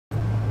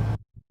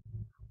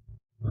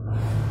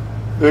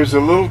There's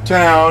a little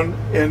town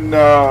in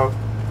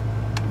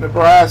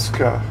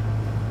Nebraska,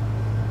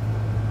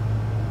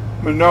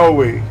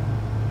 Minowi,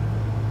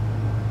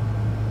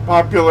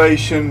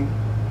 population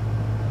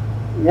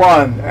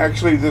 1.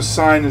 Actually, this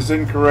sign is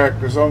incorrect.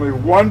 There's only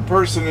one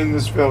person in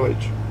this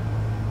village.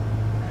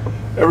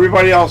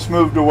 Everybody else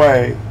moved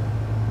away.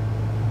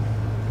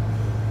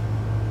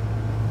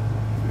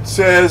 It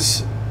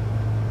says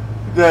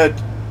that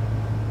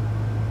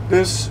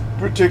this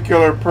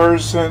particular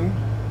person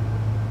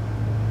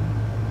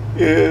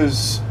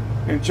is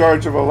in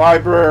charge of a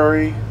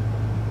library,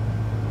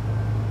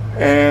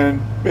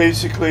 and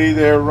basically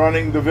they're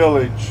running the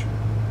village.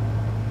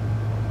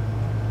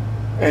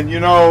 And you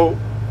know,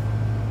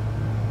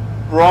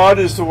 broad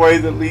is the way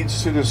that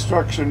leads to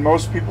destruction.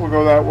 Most people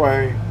go that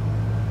way.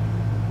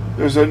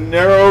 There's a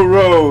narrow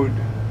road,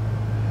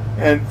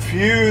 and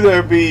few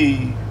there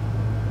be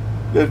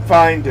that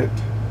find it.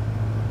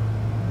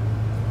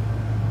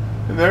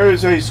 And there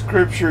is a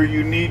scripture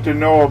you need to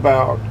know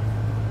about.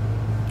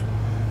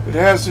 It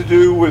has to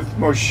do with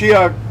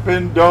Moshiach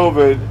ben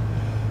David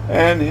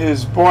and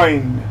his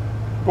Bוים.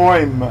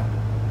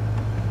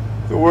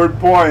 The word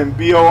Bוim,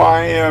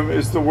 B-O-I-M,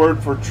 is the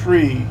word for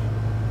tree.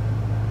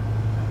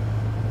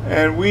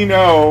 And we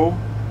know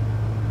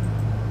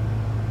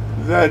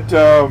that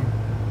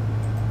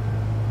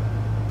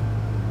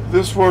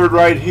this word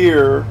right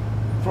here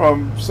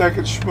from 2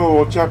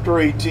 Shmuel chapter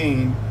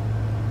 18,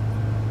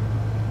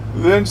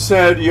 then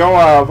said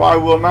Joab, I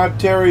will not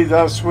tarry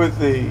thus with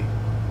thee.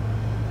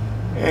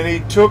 And he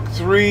took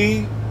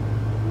 3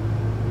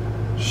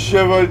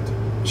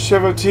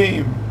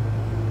 Shevatim.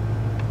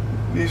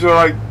 These are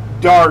like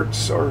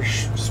darts or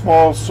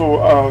small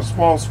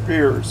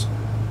spears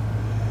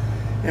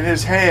in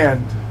his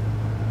hand,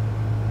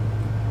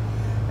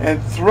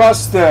 and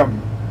thrust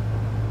them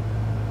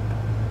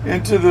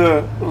into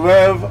the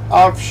Lev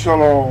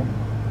Avshalom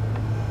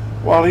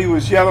while he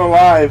was yet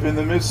alive in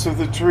the midst of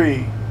the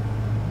tree.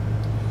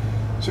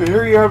 So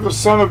here you have the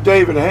son of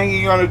David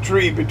hanging on a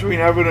tree between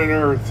heaven and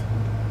earth.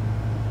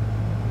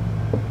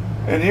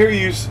 And here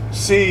you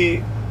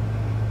see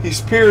he's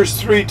pierced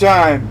 3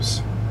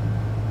 times.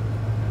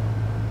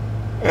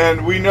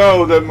 And we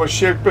know that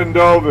Moshiach ben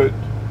David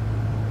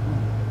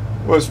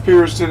was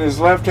pierced in his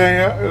left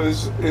hand,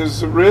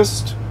 his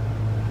wrist,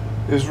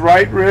 his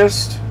right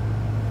wrist,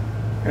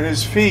 and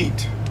his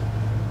feet.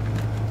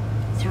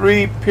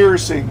 3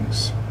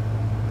 piercings.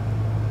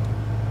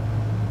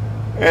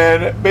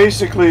 And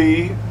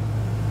basically,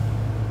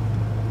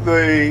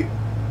 the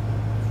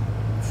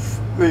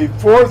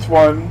 4th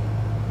one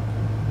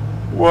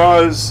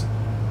was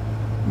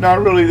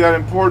not really that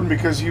important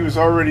because he was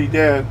already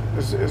dead,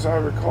 as I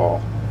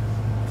recall.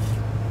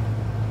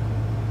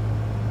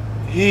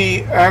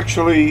 He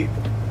actually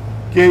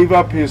gave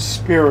up his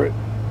spirit.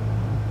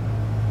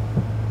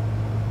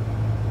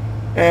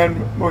 And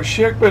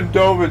Moshiach ben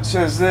David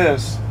says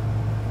this.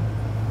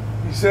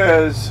 He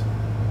says,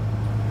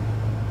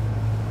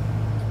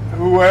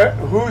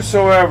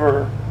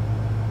 whosoever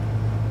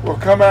will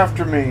come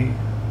after me,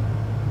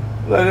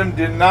 let him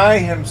deny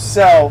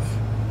himself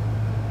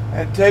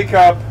and take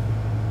up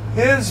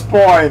his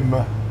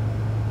Bוים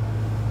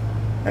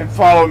and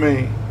follow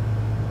me.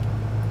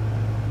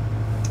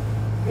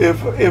 If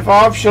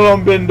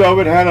Avshalom ben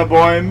David had a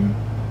Bוים,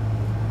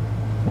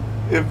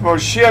 if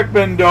Moshiach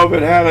ben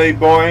David had a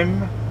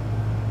Bוim,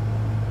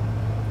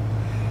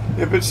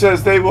 if it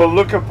says they will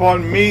look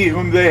upon me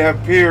whom they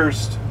have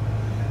pierced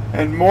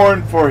and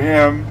mourn for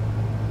him,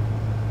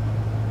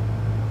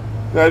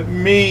 that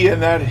me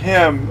and that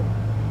him,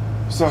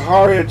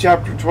 Zechariah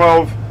chapter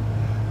 12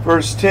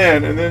 verse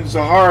 10, and then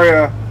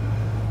Zechariah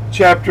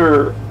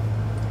chapter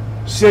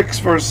 6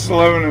 verses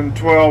 11 and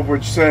 12,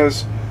 which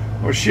says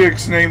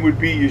Moshiach's name would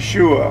be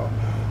Yeshua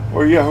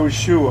or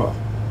Yehoshua.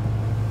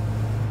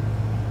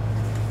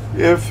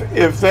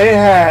 If they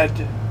had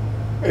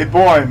a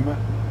Bוim,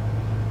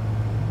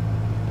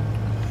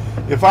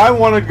 if I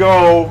want to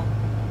go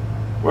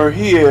where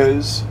he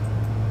is,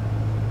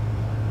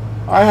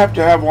 I have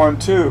to have one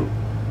too.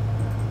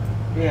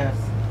 Yes.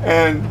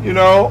 And you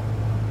know,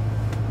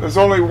 there's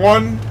only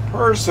one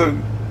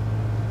person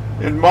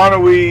in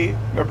Minowi,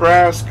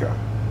 Nebraska.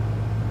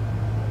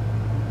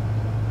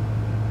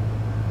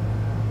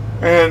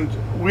 And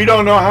we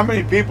don't know how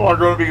many people are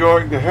going to be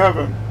going to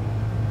heaven.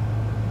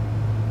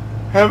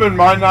 Heaven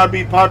might not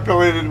be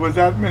populated with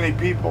that many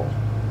people,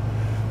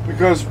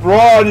 because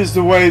broad is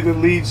the way that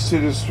leads to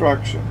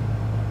destruction.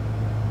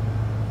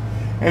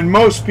 And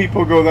most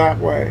people go that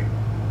way.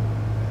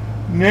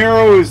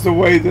 Narrow is the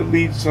way that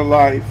leads to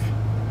life,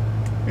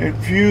 and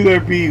few there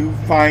be who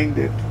find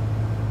it.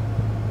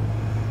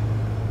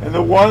 And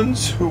the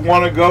ones who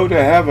want to go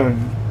to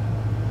heaven,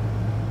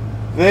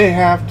 they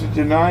have to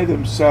deny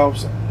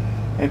themselves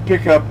and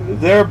pick up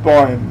their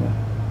Bוim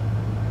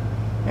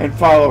and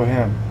follow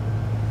him.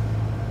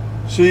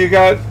 So you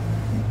got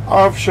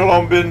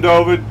Avshalom ben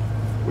David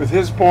with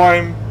his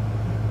Bוim,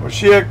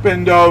 Moshiach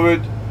ben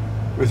David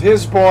with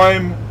his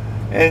Bוim,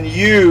 and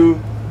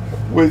you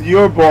with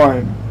your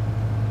Bוim.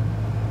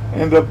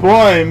 And the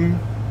Bוim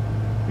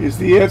is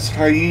the Etz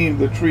Chaim,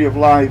 the tree of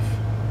life.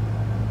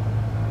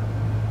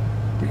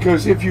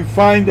 Because if you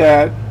find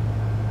that,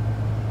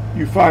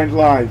 you find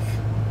life.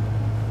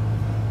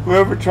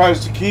 Whoever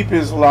tries to keep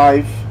his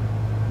life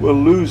will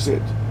lose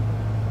it.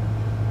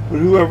 But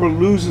whoever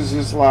loses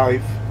his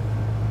life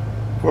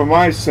for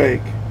my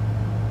sake,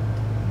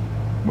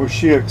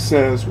 Moshiach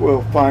says,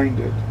 will find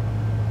it.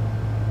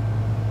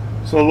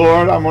 So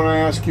Lord, I'm going to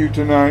ask you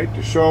tonight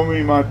to show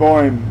me my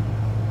Bowim.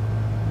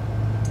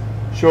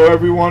 Show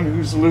everyone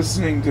who's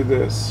listening to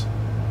this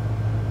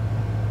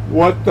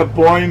what the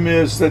Bowim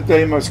is that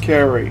they must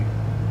carry.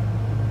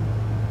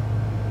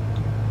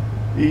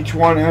 Each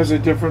one has a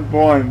different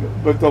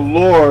Bowim, but the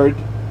Lord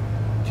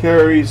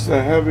carries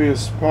the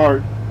heaviest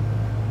part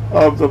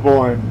of the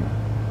Bowim.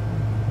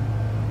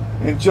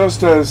 And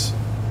just as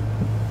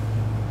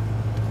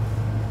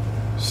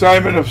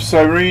Simon of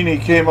Cyrene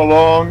came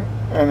along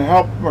and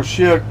helped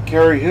Moshiach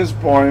carry his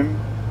Bowim,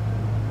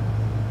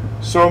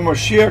 so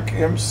Moshiach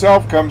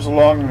himself comes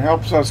along and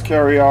helps us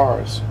carry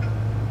ours.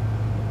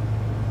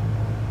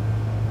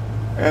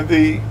 And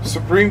the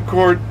Supreme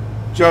Court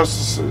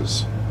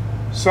justices,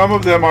 some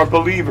of them are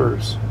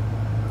believers,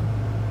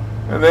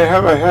 and they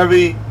have a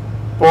heavy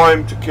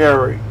Bowim to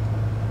carry.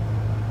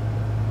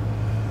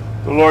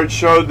 The Lord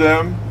showed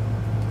them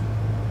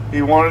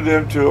He wanted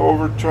them to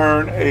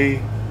overturn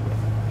a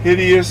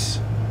hideous,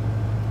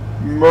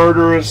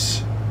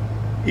 murderous,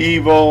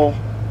 evil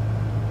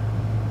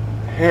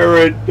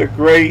Herod the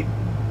Great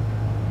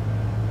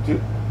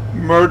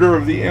murder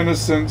of the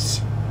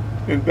innocents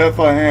in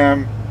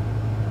Bethlehem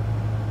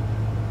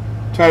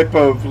type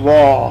of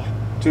law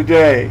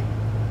today,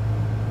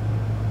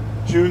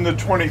 June the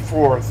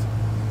 24th,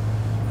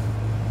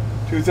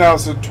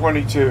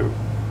 2022.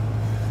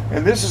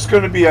 And this is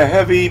going to be a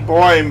heavy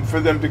Bowim for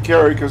them to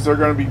carry, because there are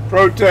going to be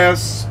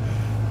protests,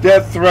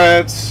 death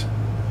threats,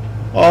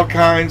 all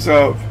kinds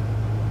of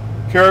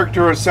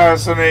character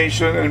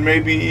assassination, and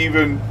maybe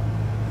even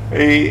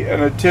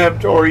an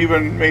attempt, or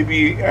even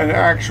maybe an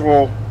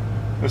actual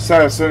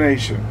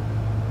assassination,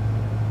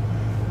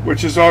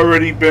 which has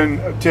already been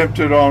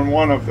attempted on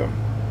one of them.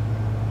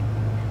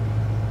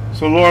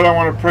 So Lord, I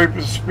want to pray for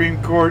the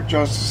Supreme Court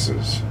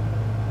justices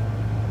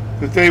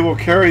that they will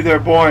carry their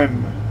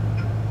Bowim,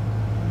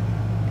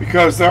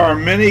 because there are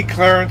many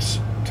Clarence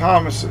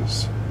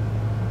Thomases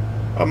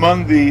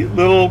among the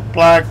little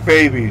black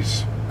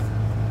babies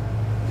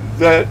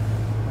that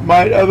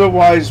might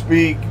otherwise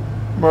be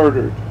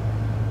murdered.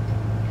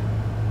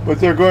 But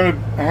they're going to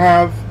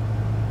have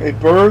a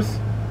birth,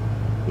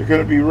 they're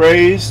going to be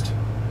raised,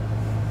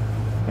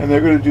 and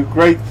they're going to do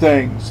great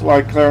things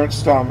like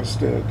Clarence Thomas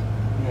did.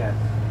 Yes.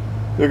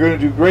 They're going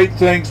to do great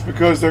things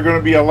because they're going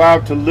to be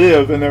allowed to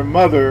live, and their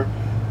mother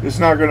is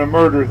not going to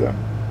murder them.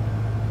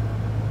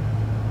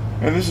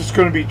 And this is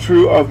going to be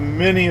true of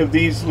many of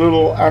these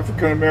little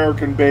African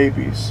American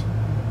babies.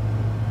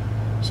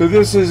 So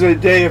this is a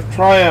day of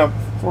triumph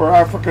for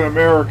African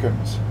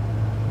Americans.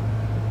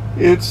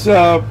 It's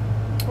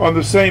on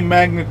the same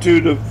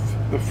magnitude of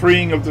the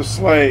freeing of the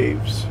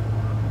slaves,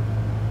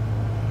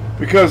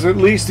 because at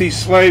least these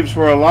slaves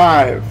were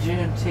alive.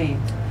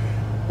 Juneteenth.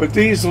 But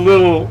these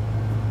little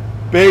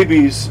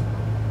babies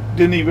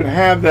didn't even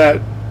have that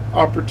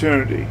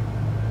opportunity.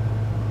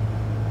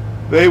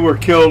 They were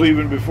killed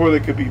even before they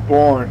could be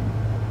born.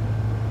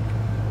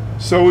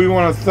 So we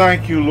want to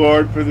thank you,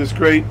 Lord, for this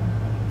great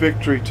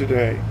victory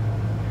today.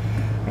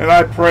 And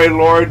I pray,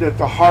 Lord, that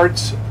the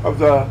hearts of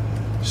the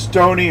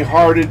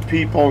stony-hearted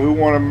people who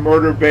want to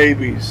murder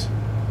babies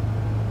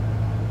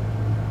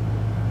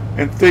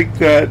and think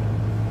that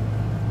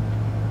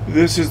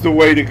this is the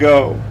way to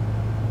go,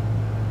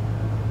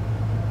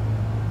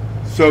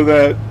 so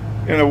that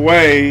in a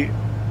way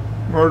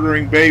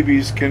murdering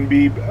babies can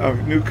be a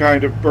new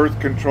kind of birth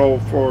control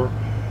for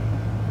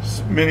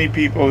many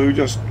people who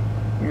just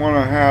want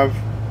to have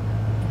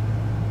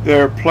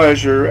their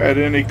pleasure at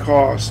any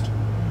cost.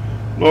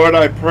 Lord,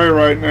 I pray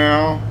right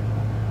now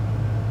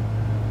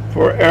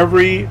for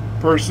every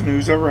person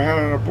who's ever had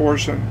an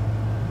abortion,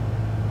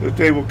 that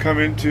they will come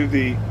into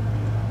the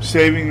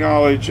saving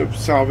knowledge of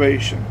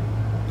salvation,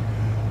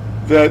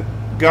 that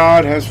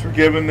God has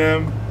forgiven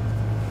them,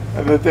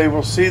 and that they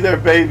will see their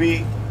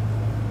baby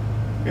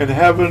in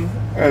heaven,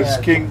 as Yes.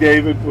 King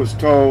David was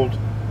told.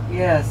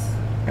 Yes.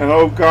 And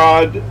oh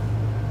God,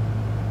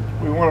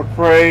 we want to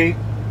pray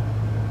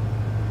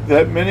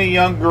that many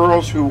young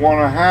girls who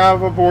want to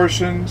have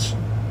abortions,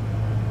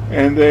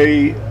 and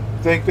they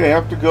think they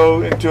have to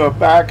go into a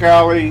back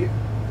alley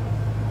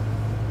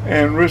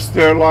and risk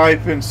their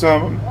life in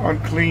some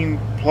unclean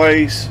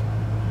place,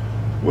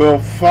 will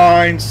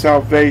find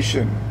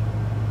salvation,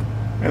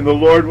 and the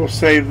Lord will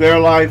save their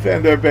life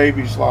and their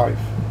baby's life.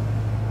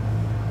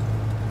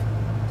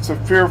 It's a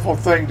fearful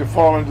thing to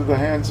fall into the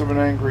hands of an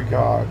angry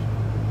God.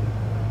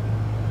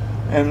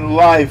 And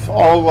life,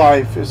 all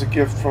life, is a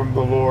gift from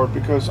the Lord,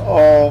 because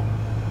all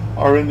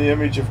are in the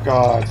image of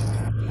God.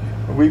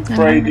 And we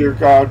pray, dear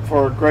God,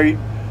 for a great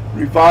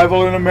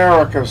revival in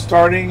America,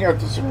 starting at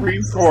the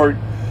Supreme Court,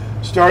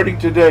 starting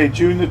today,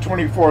 June the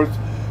 24th,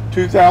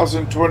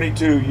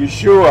 2022.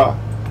 Yeshua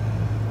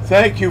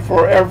Thank you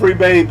for every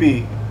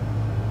baby,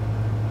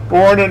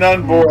 born and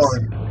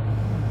unborn.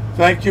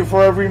 Thank you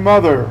for every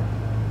mother.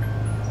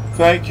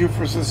 Thank you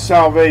for the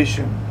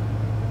salvation.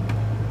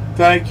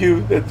 Thank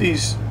you that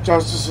these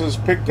justices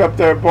picked up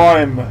their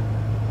bowm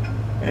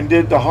and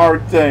did the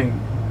hard thing,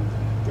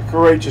 the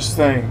courageous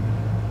thing.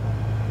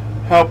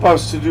 Help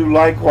us to do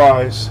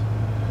likewise,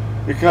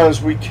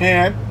 because we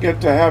can't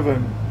get to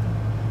heaven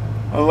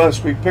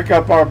unless we pick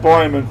up our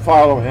bowm and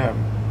follow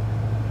him.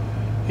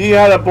 He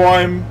had a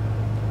bowm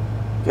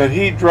that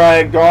he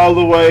dragged all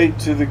the way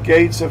to the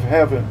gates of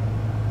heaven,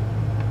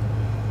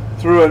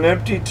 through an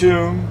empty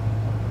tomb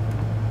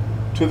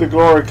to the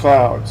glory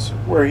clouds,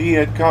 where he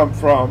had come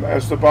from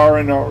as the Bar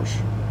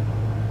Enosh.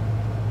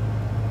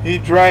 He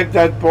dragged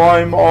that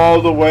bowm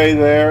all the way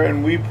there,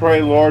 and we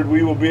pray, Lord,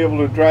 we will be able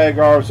to drag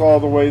ours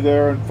all the way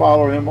there and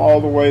follow him all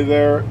the way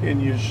there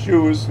in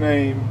Yeshua's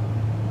name.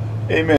 Amen.